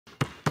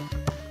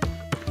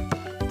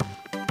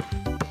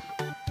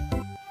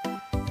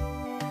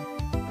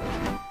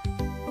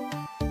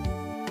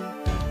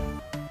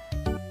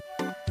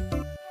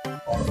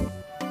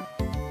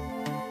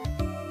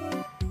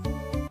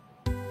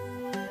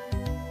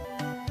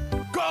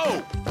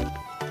Go!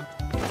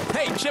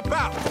 Hey, chip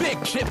out.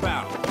 Big chip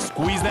out.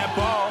 Squeeze that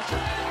ball.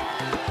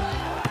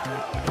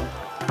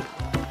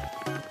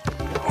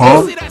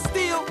 You see that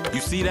steal? You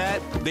see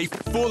that? They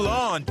full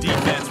on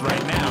defense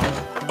right now.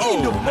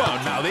 Oh,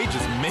 no, they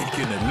just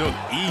making it look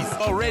easy.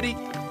 Already?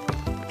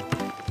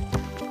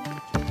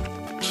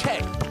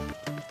 Check.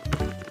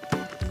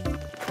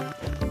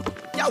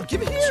 Yo,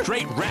 give it here.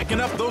 Straight racking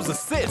up those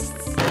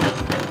assists.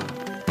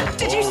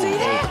 Did you see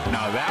that?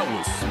 Now that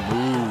was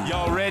smooth.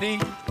 Y'all ready?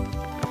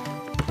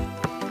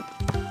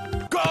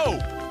 Go!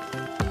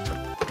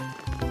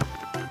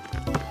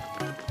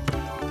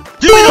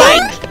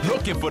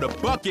 Looking for the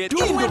bucket.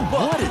 Doing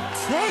what it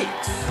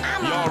takes.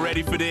 Y'all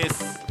ready for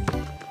this?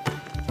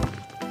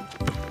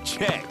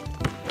 Check.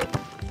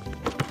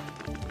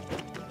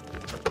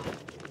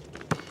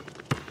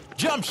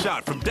 Jump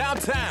shot from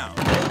downtown.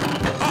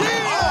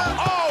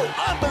 Oh,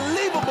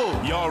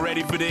 unbelievable. Y'all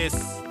ready for this?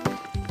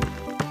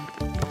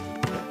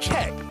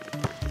 Check.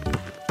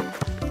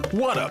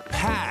 What a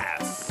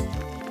pass.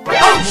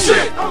 Oh,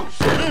 shit!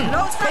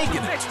 No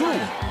taking it to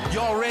him.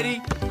 Y'all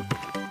ready?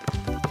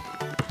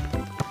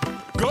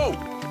 Go!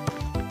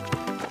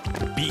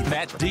 Beat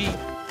that D.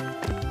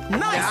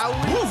 Nice! Now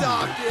we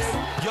talking.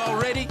 Y'all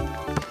ready?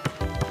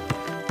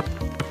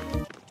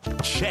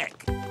 Check.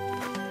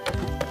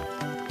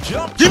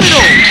 Jump. Give me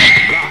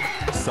those! Block.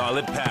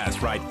 Solid pass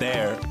right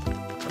there.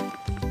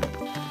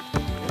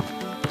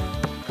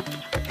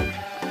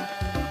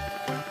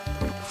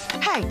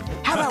 Hey,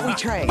 how about we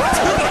trade?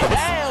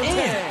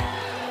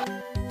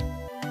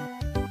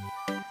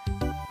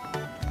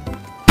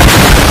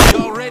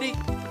 Y'all ready?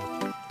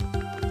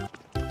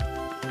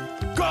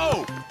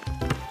 Go!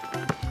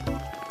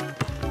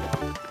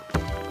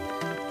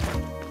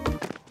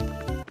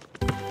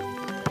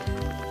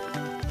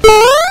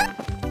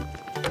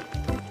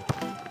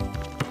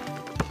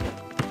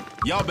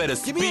 Y'all better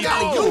speed. Give me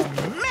that. You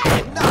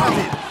mad? Knock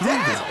it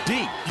down.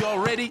 Deep. Y'all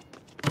ready?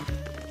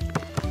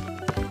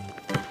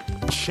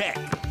 Check.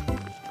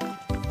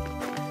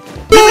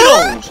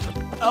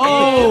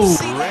 Oh!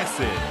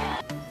 Aggressive.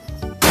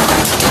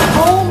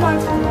 Oh my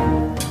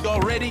God.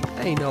 Y'all ready?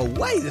 Ain't no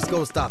way this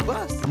gonna stop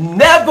us.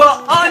 Never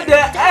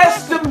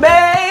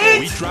underestimate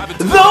We driving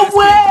to the basket.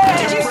 way.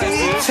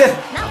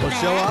 Well,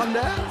 show I'm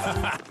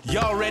down.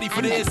 Y'all ready for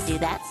I meant this? to do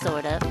that,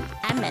 sort of.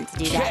 I meant to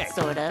do Check. that,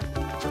 sort of.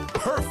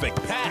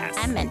 Perfect pass.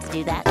 I meant to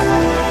do that.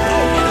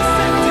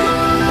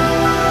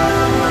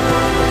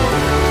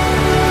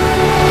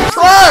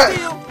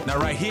 Now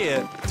right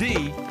here,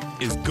 D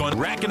is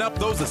racking up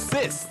those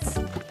assists,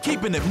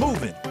 keeping it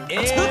moving.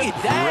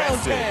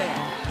 Impressive.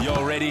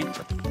 Y'all ready?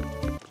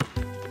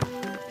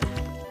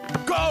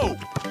 Go!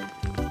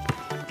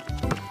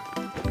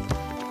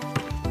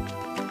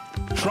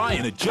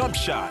 Trying a jump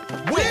shot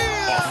with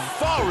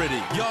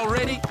authority. Y'all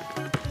ready?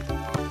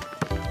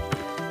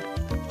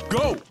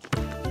 Go!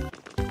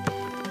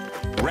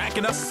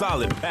 Racking a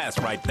solid pass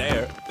right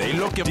there.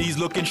 D's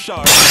looking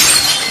sharp.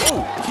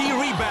 Oh, key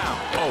rebound.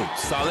 Oh,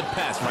 solid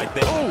pass right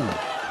there. Oh,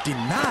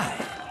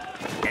 denied.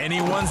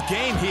 Anyone's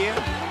game here.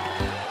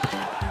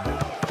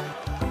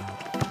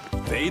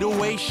 Fade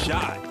away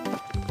shot.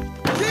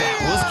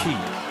 That was key.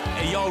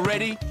 Hey, y'all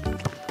ready?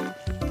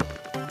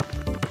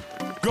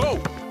 Go!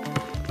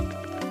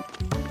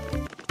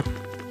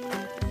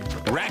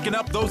 Racking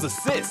up those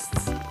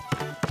assists.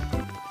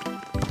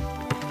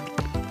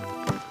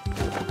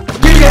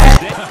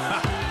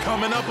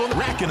 Coming up on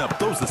racking up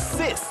those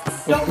assists.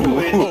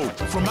 Oh,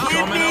 from out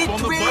coming up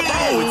on the butt.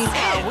 Oh, it's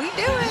How we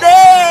doing?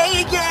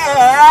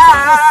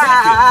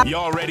 second.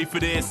 Y'all ready for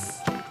this?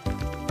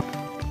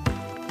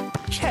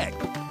 Check.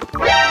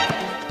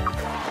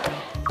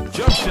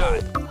 Jump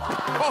shot.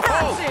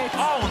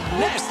 Oh,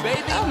 next,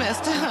 baby. I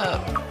messed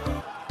up.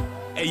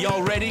 Hey,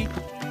 y'all ready?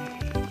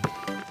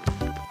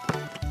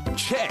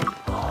 Check.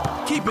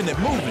 Keeping it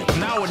moving.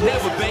 Now or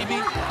never, baby.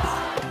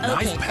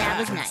 Okay, that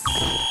was nice.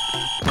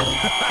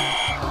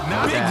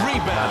 Now big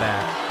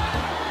rebound.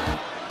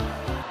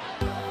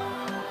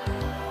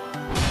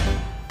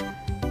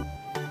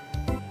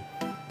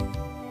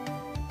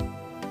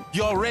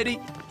 Y'all ready?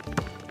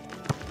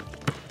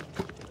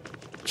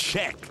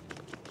 Check.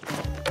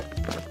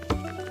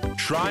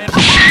 Try and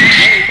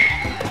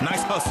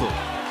nice hustle.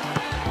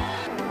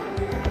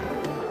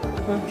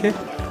 Okay.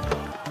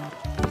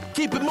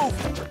 Keep it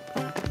moving.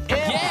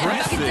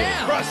 Impressive.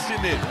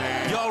 Crushing it,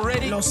 man. Y'all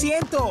ready? Lo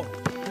siento.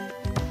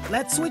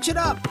 Let's switch it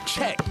up.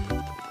 Check.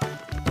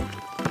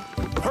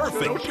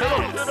 Perfect. Don't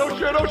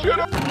shit.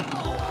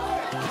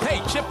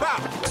 Hey, chip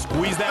out.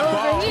 Squeeze that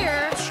ball. Over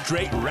here.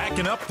 Straight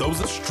racking up those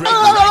assists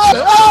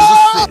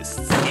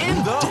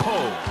in the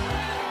hole.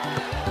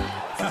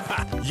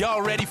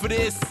 Y'all ready for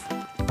this?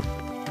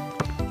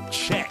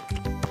 Check.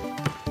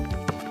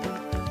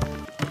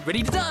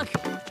 Ready to dunk.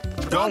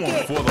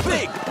 Going for the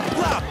big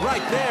block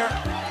right there.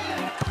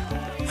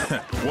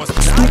 What's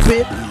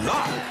Stupid.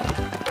 Lock.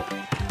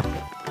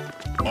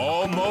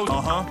 Almost.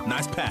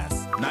 Nice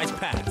pass. Nice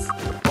pass.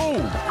 Oh,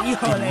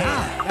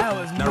 denied. That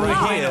was Now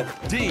right here,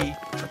 D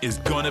is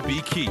gonna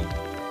be key.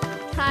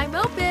 Time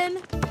open.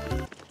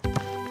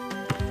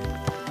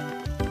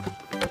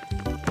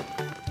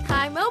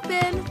 I'm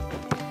open.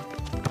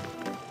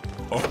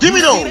 Oh, Give me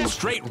you see those. that?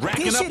 Straight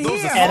racking Dish up it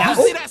those here. assists.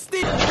 You see that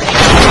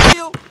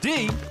steal?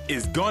 D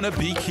is gonna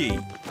be key.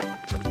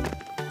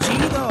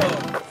 Chido.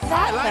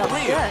 That like felt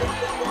real.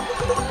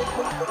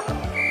 good.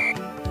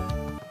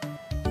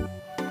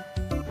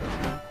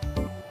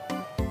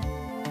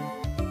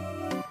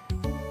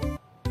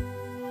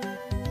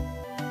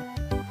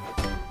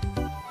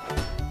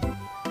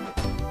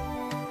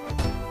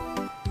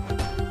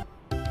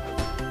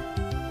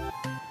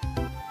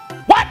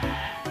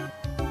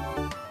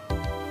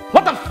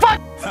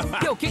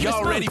 Yo, kick Y'all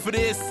this ready move. for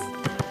this?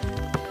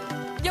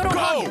 Yo, don't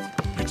hog Go!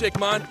 it. You take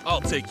mine,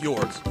 I'll take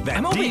yours. That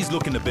I'm open. D's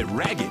looking a bit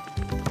ragged.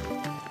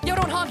 Yo,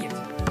 don't hog it.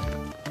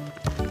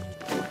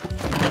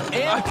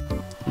 And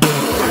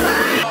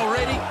y'all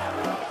ready?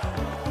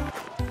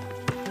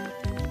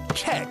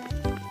 Check.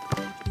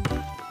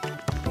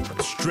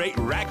 Straight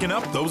racking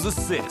up those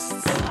assists.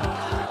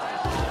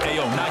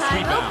 Ayo, nice I'm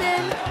rebound.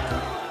 open.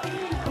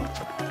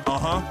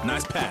 Uh-huh,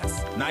 nice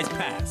pass. Nice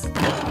pass.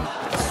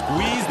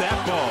 Squeeze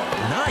that ball.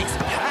 Nice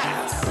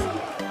pass.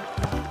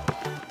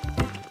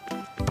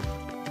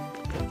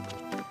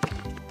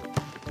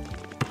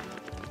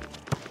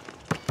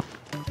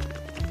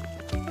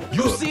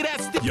 You see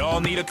that?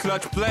 Y'all need a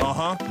clutch play.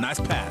 Uh-huh, nice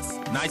pass.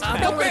 Nice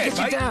pass. Don't let it bad, get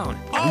you Mike. down.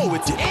 Oh,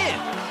 it's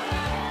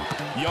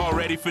in. Y'all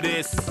ready for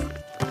this?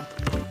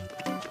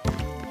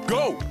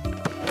 Go.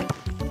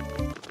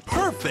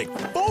 Perfect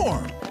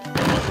form.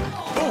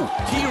 Oh,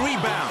 key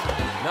rebound.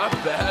 Not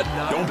bad,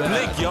 not Don't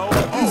bad. blink, yo. You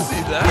Oh,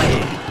 see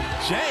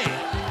that?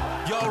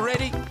 Jam. Y'all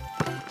ready?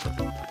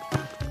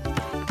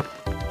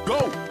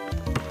 Go.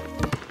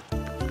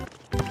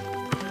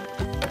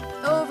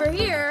 Over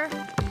here.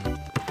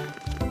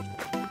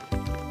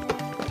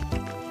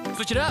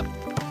 Switch it up.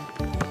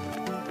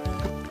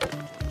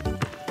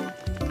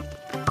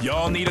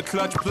 Y'all need a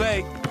clutch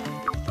play.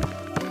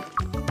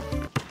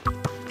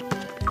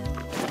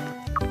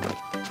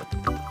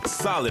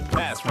 Solid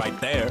pass right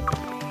there.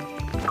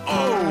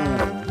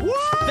 Oh,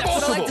 what? That's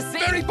what I like Possible, to see.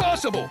 very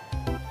possible.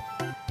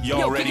 Y'all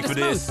Yo, ready kick for it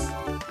this?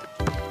 smooth.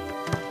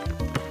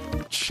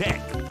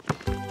 Check.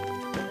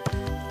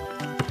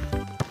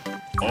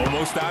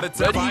 Almost out of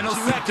Ready final to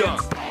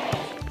seconds. dunk.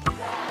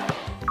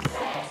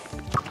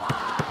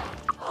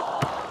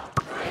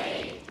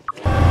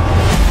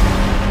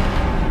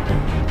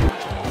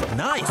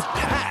 Nice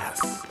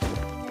pass.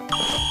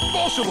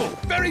 Possible,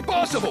 very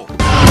possible.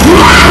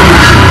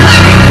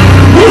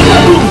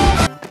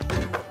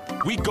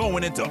 We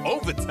going into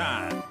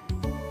overtime.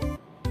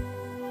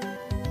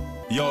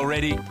 Y'all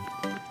ready?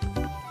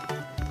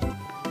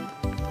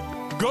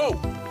 Go.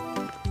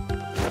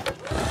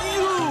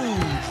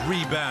 Huge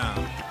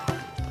rebound.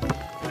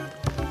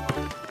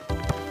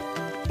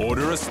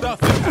 Order a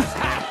stuffing.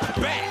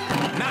 Bang.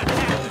 Not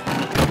happening.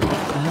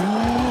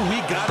 Ooh,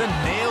 we got a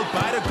nail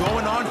biter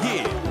going on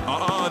here.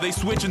 They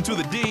switching to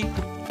the D.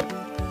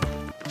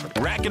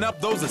 Racking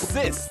up those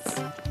assists.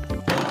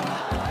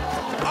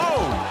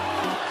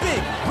 Oh,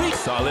 big,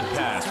 solid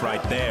pass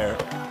right there.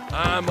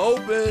 I'm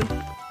open.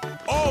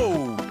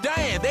 Oh,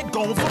 damn, they're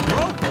going for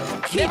broke.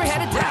 Keeps Never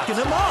had a doubt. racking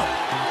them up.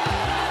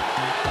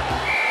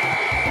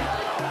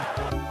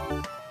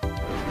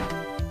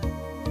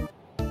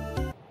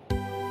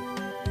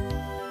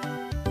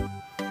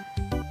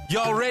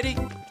 Y'all ready?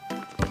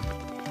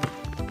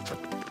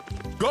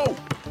 Go.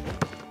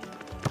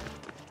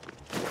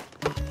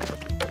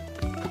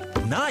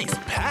 Nice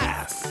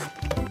pass.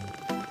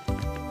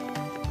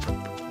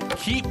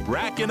 Keep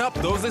racking up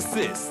those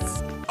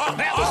assists. Oh,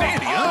 That was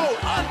handy, huh? Oh,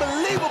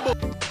 unbelievable.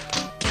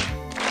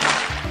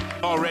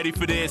 All ready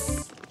for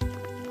this?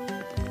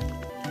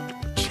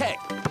 Check.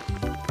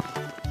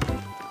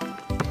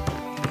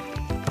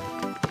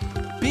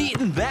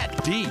 Beating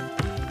that deep.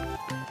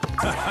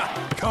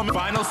 Come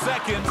final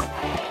seconds.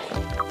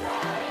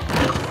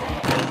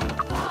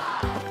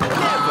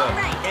 Never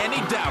any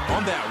doubt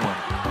on that one.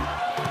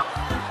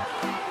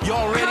 Y'all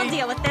I'll ready?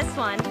 deal with this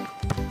one.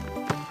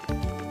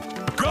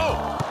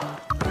 Go!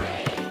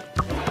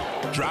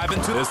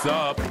 Driving to this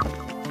up.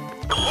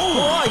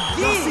 Oh,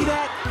 Y'all see yeah.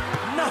 that?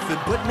 Nothing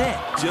but net.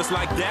 Just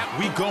like that,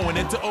 we going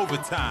into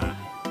overtime.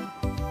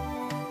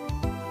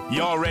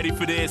 Y'all ready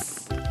for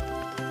this?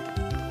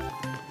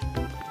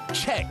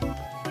 Check.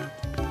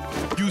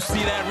 You see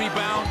that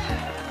rebound?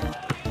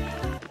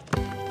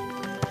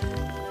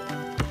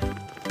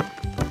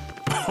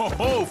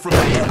 Oh, from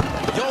there.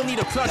 Y'all need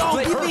a clutch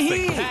play. give me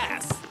Perfect here.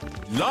 pass.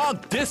 Long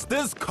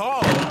distance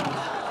call.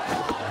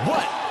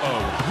 What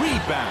a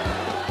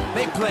rebound.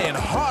 They playing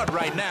hard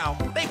right now.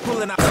 They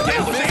pulling out the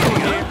That was game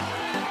handy,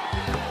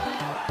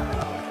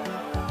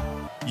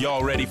 here.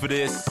 Y'all ready for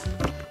this?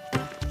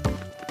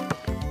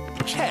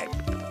 Check.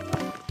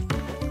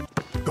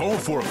 Going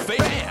for a fake.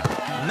 Bam.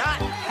 Not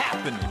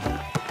happening.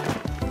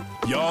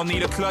 Y'all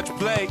need a clutch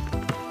play.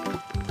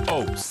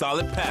 Oh,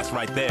 solid pass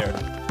right there.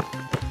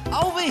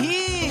 Over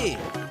here.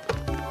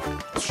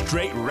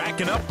 Straight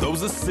racking up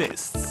those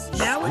assists.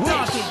 Now we're Swish.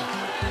 talking.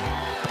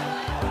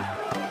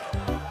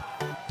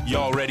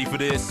 Y'all ready for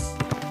this?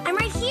 I'm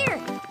right here.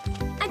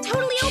 I'm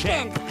totally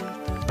Check.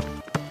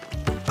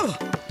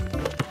 open.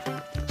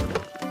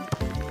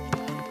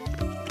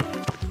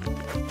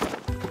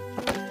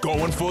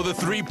 for the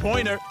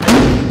three-pointer.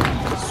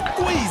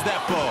 Squeeze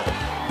that ball.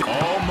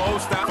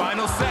 Almost at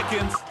final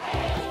seconds.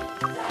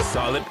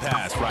 Solid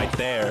pass right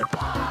there.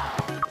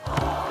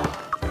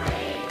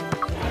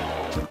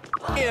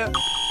 Yeah.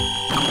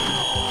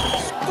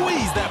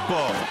 Squeeze that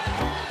ball.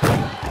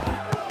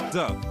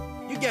 Doug,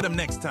 you get him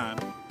next time.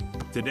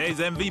 Today's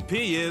MVP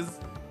is